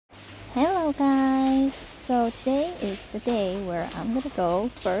So today is the day where I'm gonna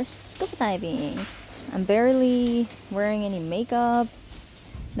go first scuba diving. I'm barely wearing any makeup,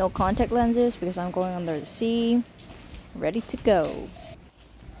 no contact lenses because I'm going under the sea. Ready to go.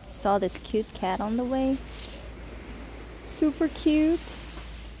 Saw this cute cat on the way. Super cute.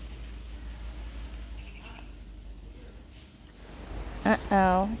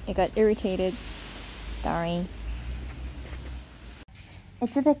 Uh-oh, it got irritated. Sorry.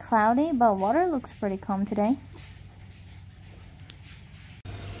 It's a bit cloudy, but water looks pretty calm today.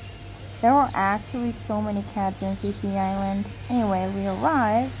 There were actually so many cats in Fifi Island. Anyway, we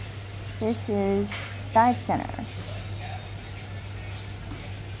arrived. This is Dive Center.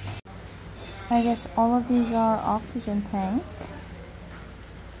 I guess all of these are oxygen tanks.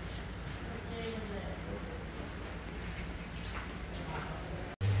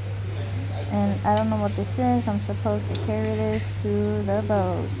 And I don't know what this is. I'm supposed to carry this to the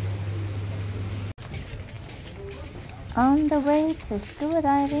boat. On the way to scuba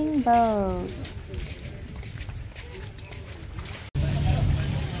diving boat.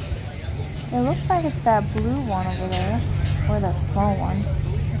 It looks like it's that blue one over there, or that small one.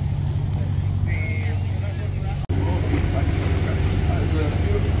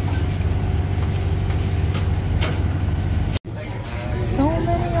 So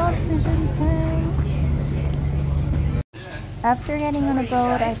many oxygen tanks. After getting on a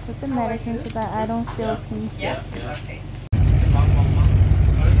boat, I took the medicine so that I don't feel seasick.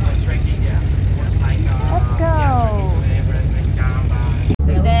 Let's go!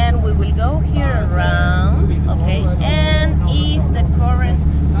 Then we will go here around, okay? And if the current,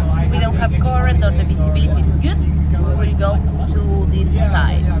 we don't have current or the visibility is good, we'll go to this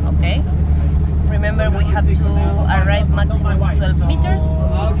side, okay? Remember, we have to arrive maximum to 12 meters,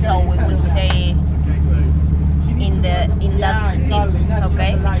 so we will stay in that deep,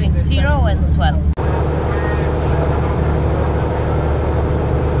 okay? Between 0 and 12.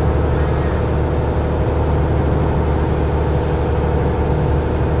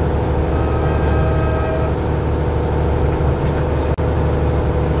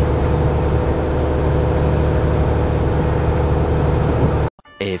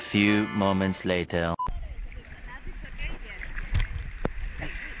 A few moments later.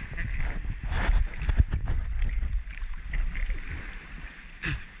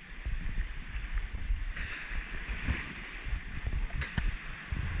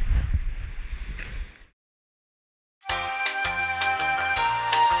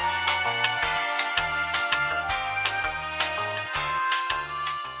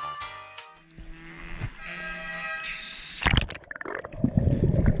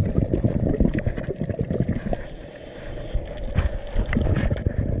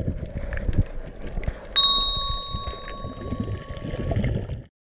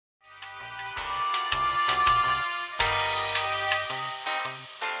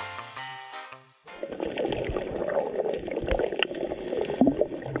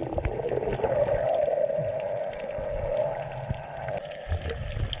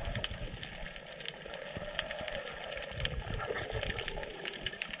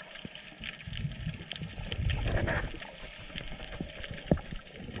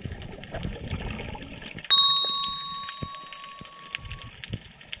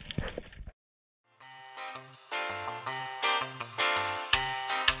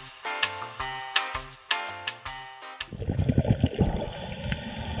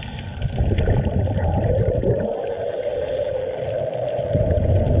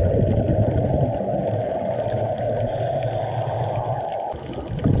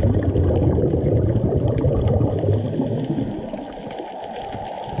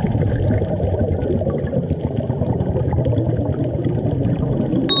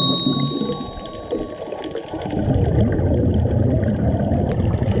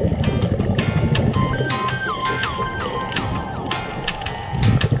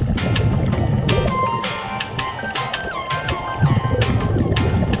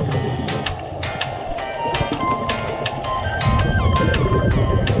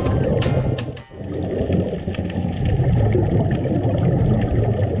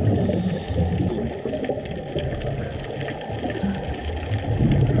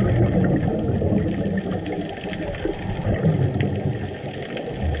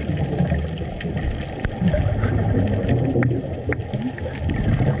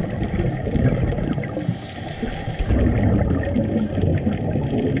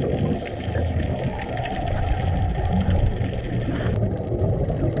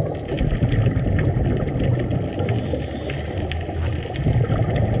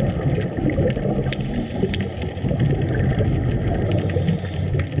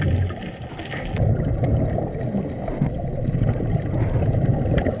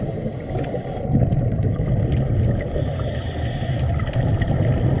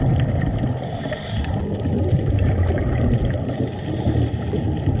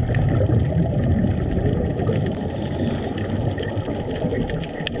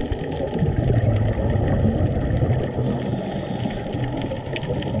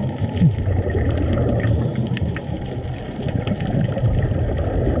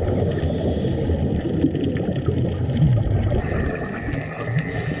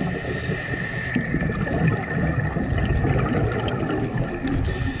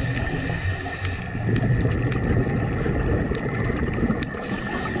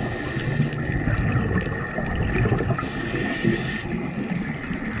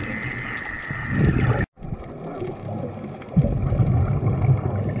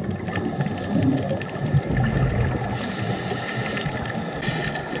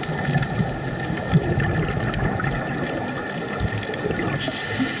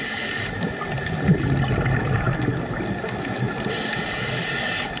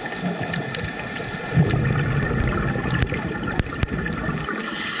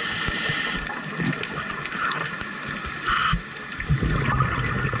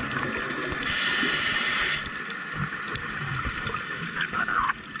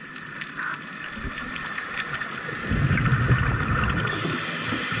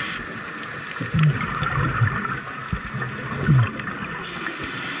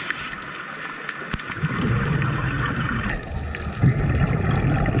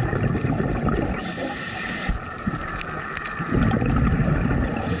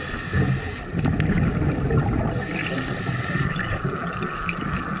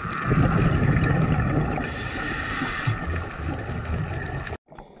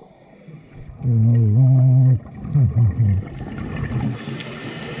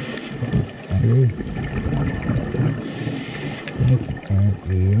 There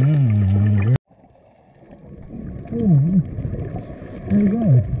you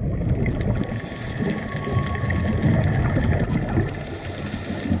go.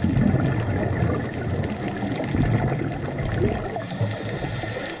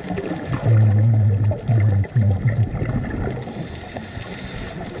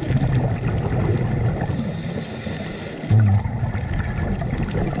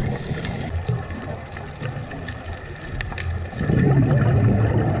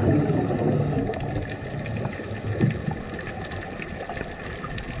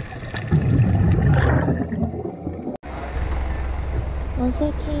 Once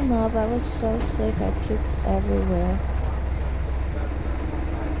I came up, I was so sick, I puked everywhere.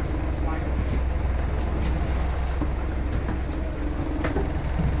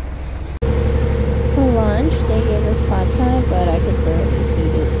 For lunch, they gave us pad thai, but I could barely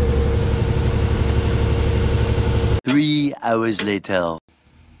eat it. 3 hours later.